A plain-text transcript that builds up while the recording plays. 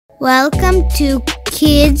Welcome to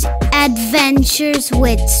Kids Adventures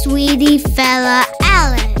with Sweetie Fella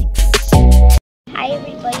Aleks. Hi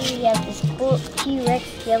everybody, we have this cool T-Rex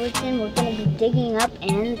skeleton we're going to be digging up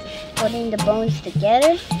and putting the bones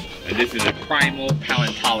together. And this is a primal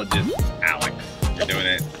paleontologist, Alex. We're doing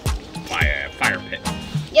it by a fire pit.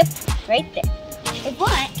 Yep, right there.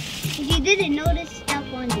 But, if you didn't notice stuff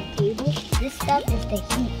on the table, this stuff is the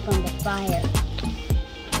heat from the fire.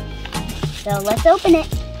 So let's open it.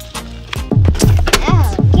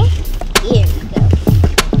 Okay, here we go.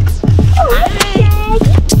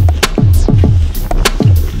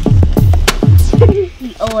 He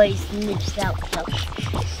always nips out stuff.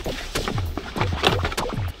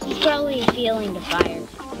 He's probably feeling the fire.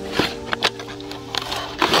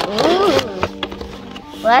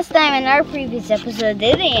 Ooh. Last time in our previous episode,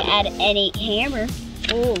 they didn't add any hammer.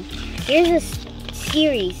 Ooh. Here's a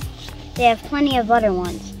series. They have plenty of other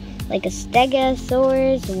ones. Like a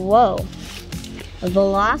Stegosaurus. Whoa. A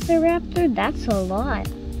Velociraptor? That's a lot.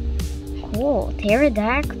 Cool.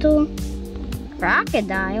 Pterodactyl.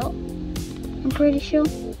 Crocodile. I'm pretty sure.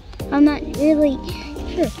 I'm not really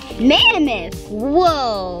sure. Mammoth!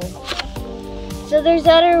 Whoa! So there's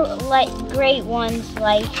other like great ones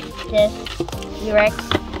like this T-Rex.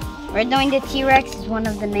 We're doing the T-Rex is one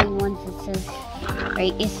of the main ones. It says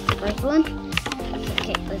right is the first one.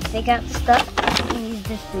 Okay, let's take out the stuff. I'm gonna use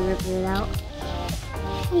this to rip it out.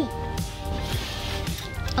 Sweet.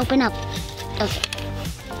 Open up. Okay.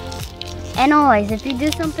 And always, if you do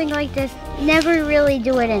something like this, never really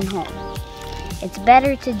do it in home. It's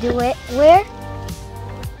better to do it where?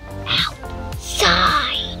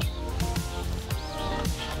 Outside.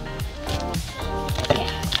 Okay.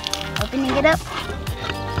 Opening it up.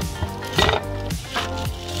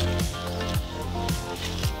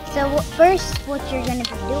 So first, what you're going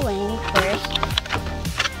to be doing first,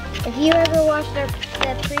 if you ever watched the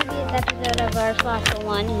previous episode of our fossil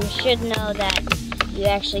one, you should know that you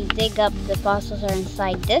actually dig up the fossils are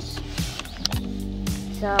inside this.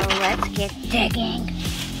 So let's get digging.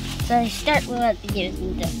 So you start with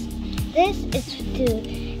using this. This is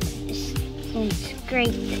to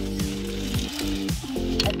scrape this.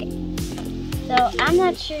 Okay. So I'm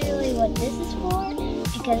not sure really what this is for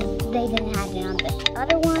because they didn't have it on this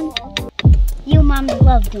other one. You moms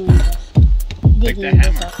love doing this. Take the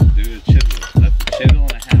hammer. Do the chisel. That's the chisel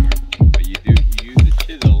and a hammer. But you use the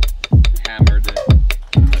chisel to hammer the.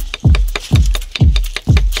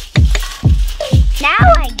 Now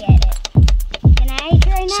I get it. Can I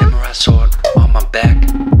try now? Samurai sword on my back.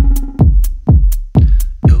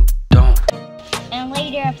 You don't. And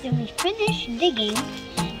later, after we finish digging,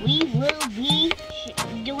 we will be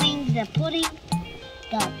doing the putting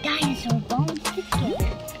the dinosaur bones together.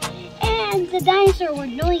 And the dinosaur we're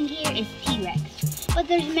doing here is T-Rex. But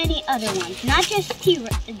there's many other ones. Not just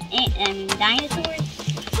dinosaurs,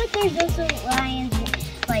 but there's also lions,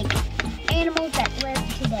 like animals that live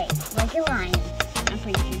today, like a lion. I'm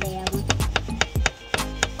pretty sure they have one.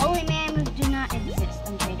 Only mammoths do not exist,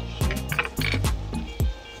 I'm pretty sure.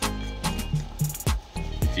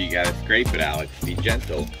 So you gotta scrape it, Alex. Be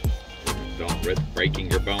gentle. Don't risk breaking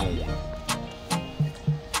your bone.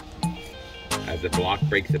 As the block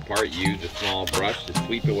breaks apart, use a small brush to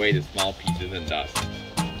sweep away the small pieces and dust.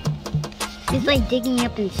 It's like digging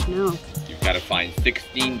up in snow. You've got to find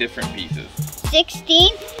 16 different pieces.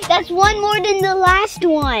 16? That's one more than the last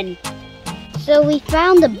one. So we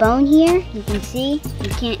found the bone here. You can see. You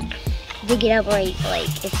can't dig it up right. Like,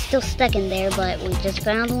 it's still stuck in there, but we just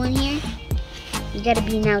found one here. You gotta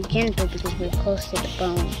be now gentle because we're close to the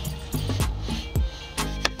bone.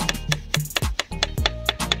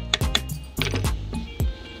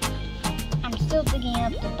 I'm still digging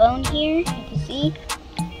up the bone here, you can see.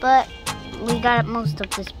 But we got most of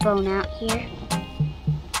this bone out here.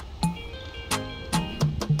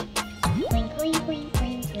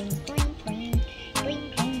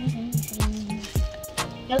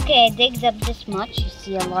 Okay, it digs up this much. You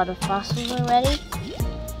see a lot of fossils already.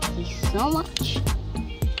 See so much.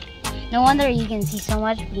 No wonder you can see so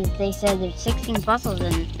much because they said there's 16 fossils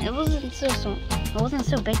and it wasn't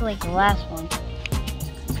so big like the last one.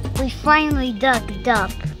 We finally dug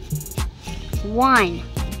up one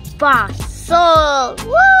fossil.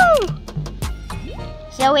 Woo!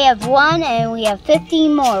 So we have one and we have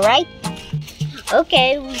 15 more, right?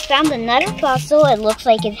 Okay, we found another fossil. It looks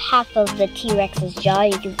like it's half of the T-Rex's jaw.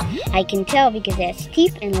 I can tell because it has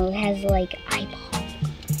teeth and it has like eyeballs.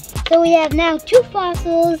 So we have now 2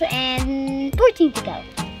 fossils and 14 to go.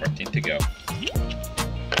 14 to go.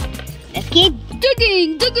 Let's keep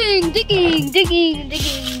digging.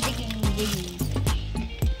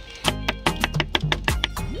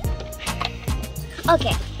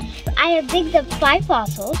 Okay, I have digged up 5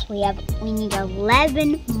 fossils. We need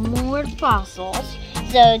 11 more fossils.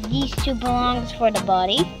 So these 2 belongs for the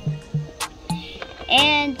body.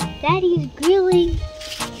 And Daddy's grilling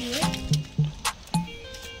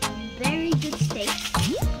very good steaks.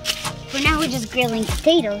 For now we're just grilling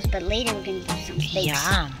potatoes, but later we're gonna do some steaks.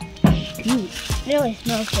 Yeah. Really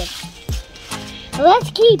smells good. Let's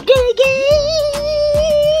keep digging!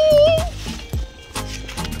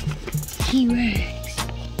 T-Rex.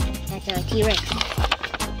 That's our T-Rex.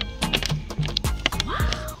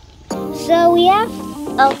 Wow. So we have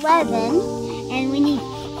 11, and we need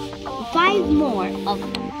 5 more of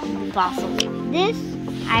fossils. This,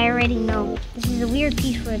 I already know. This is a weird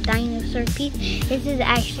piece for a dinosaur piece. This is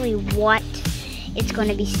actually what it's going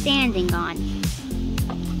to be standing on.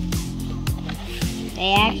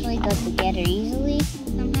 They actually go together easily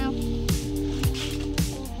somehow.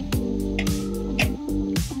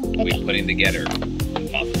 We'll be putting together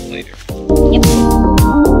fossils later.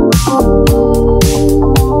 Yep.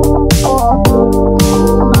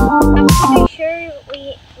 I'm pretty sure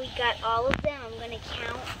we got all of them. I'm gonna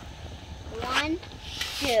count 1,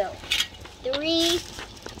 2, 3,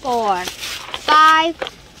 4, 5,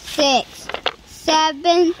 6,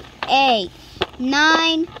 7, 8,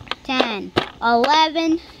 9, 10,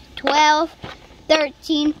 11, 12,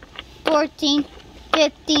 13, 14,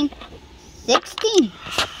 15, 16.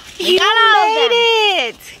 You made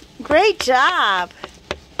it! Great job!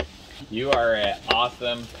 You are an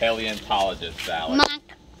awesome paleontologist, Alex.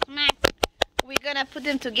 We're gonna put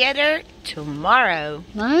them together tomorrow.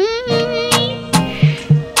 Because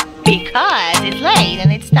it's late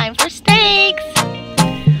and it's time for steaks.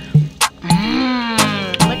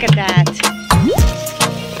 Look at that.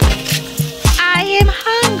 I am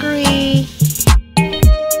hungry.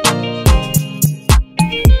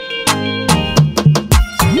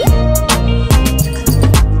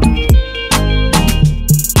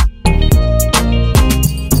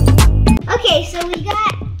 Okay, so we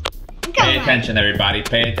got... Pay attention, everybody.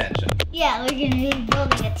 Pay attention. Yeah, we're gonna be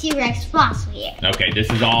building a T-Rex fossil here. Okay, this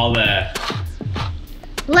is all the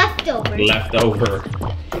Leftover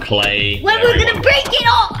clay. When we're gonna break it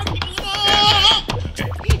all. Okay.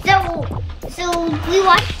 So we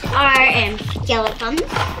watched our skeletons.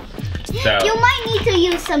 So, You might need to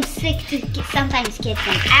use some stick to sometimes get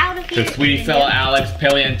them out of here. the Sweetie Fella Aleks,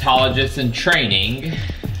 paleontologist in training,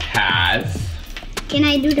 has Can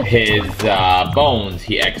I do the his bones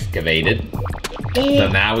he excavated. So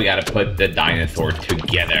now we gotta put the dinosaur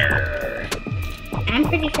together. I'm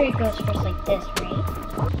pretty sure it goes first like this, right?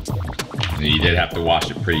 You did have to wash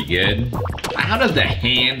it pretty good. How does the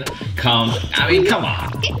hand come? I mean, come on.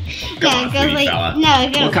 Come on, it goes Sweetie like Fella. no,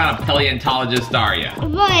 it goes. What kind of paleontologist are you?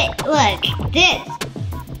 But look, this.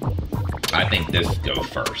 I think this goes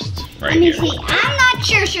first, right Let me here. see. I'm not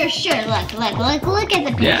sure. Look at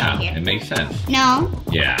the picture Yeah, here. it makes sense. No,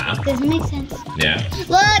 Yeah, doesn't make sense. yeah.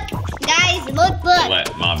 Look, guys, look.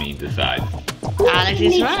 Let mommy decide. Alex It is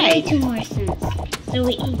makes way right. too more sense. So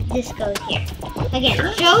this goes here. Again,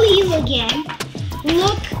 show you again.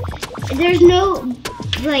 Look, there's no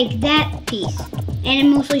like that piece, and it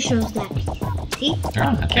mostly shows that piece. See?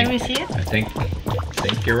 Can we see it? I think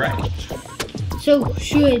you're right. So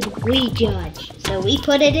should we judge? So we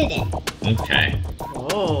put it in. Okay.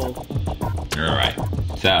 Oh. All right.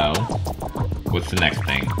 So, what's the next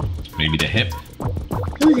thing? Maybe the hip?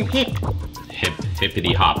 Who's a hip?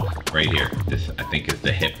 Hippity hop, right here. This, I think, is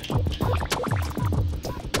the hip.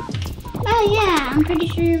 Oh yeah, I'm pretty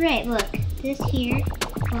sure you're right. Look, this here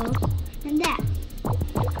goes and that.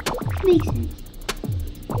 Makes sense.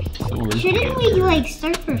 So we're Shouldn't we like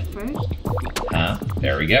start first? Huh?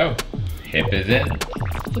 There we go. Hip is in.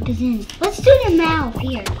 Hip is in. Let's do the mouth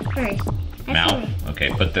here first. Mouth. Okay,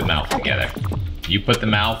 put the mouth together. You put the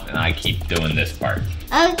mouth, and I keep doing this part.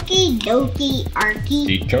 Okie dokie,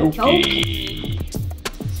 arky. Dokie.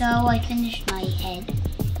 So I finished my head.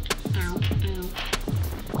 Ow, ow.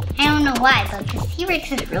 I don't know why, but this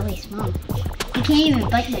T-Rex is really small. I can't even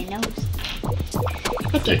bite my nose.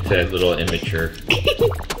 Okay. It's a little immature.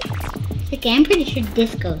 Okay, I'm pretty sure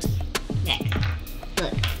this goes next.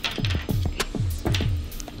 Look.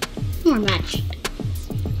 More match.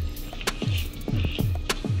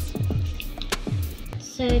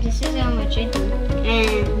 So this is how much I do.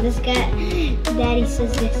 And this guy, Daddy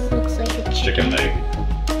says this looks like a chicken. Chicken leg.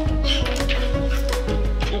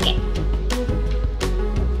 Okay.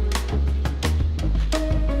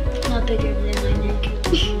 Not bigger than my neck.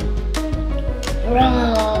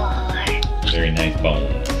 Roar. Very nice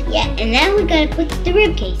bones. Yeah, and now we gotta put the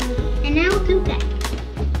rib case. And now we'll do that.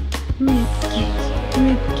 Rib case.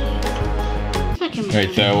 Such a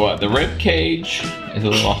Alright, so the rib cage is a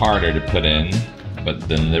little harder to put in, but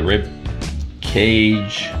then the rib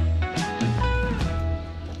cage,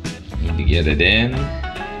 need to get it in.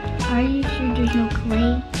 Are you sure there's no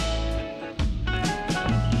clay?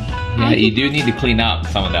 Yeah, you do need to clean up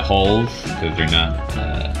some of the holes because they're not.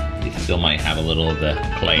 You still might have a little of the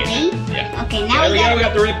clay. Yeah. Okay, now there we go. We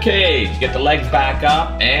got the rib cage. Get the legs back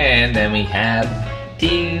up, and then we have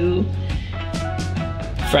 2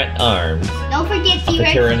 front arms. Don't forget of the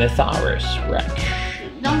T-Rex. Tyrannosaurus Rex.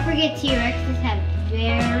 Don't forget T-Rexes have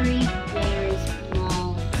very, very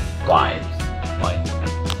small. Why? Why?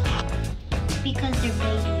 Because they're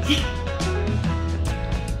babies.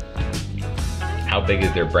 How big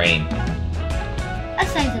is their brain? A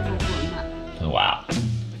size of a walnut. Oh, wow.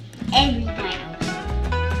 Every dino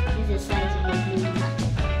is the size of a walnut.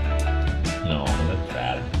 No, that's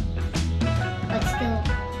bad. But still,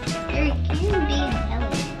 there can be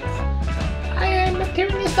intelligence. I am a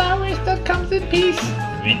Tyrannosaurus that comes in peace.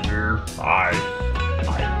 You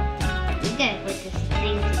gotta put this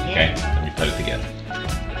thing together. Okay, let me put it together.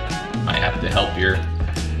 I have to help your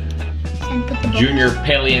And put the junior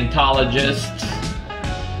paleontologist.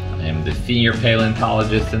 I am the senior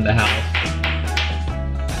paleontologist in the house.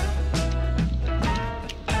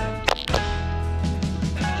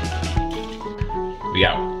 We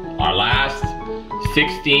got our last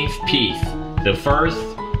 16th piece. The first,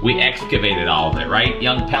 we excavated all of it, right,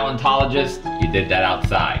 young paleontologist? You did that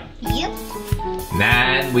outside. Yep.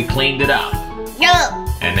 Then we cleaned it up. Yup.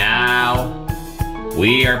 And now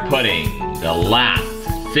we are putting the last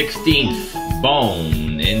 16th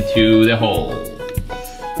bone into the hole.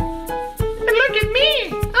 Look at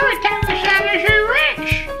me! I'm a Tyrannosaurus Rex!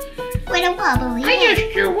 With a wobbly I head.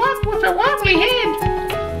 used to walk with a wobbly head.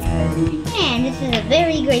 And this is a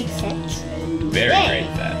very great set. Very Yay.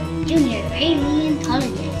 great set. Junior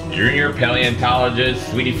paleontologist. Junior paleontologist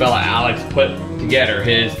Sweetie Fella Aleks put together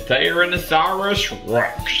his Tyrannosaurus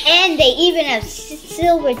Rex. And they even have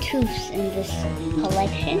silver tooths in this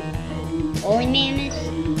collection. Woolly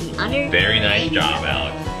mammoths, otter. Very nice job,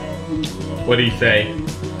 Alex. What do you say?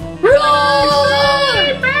 Roll!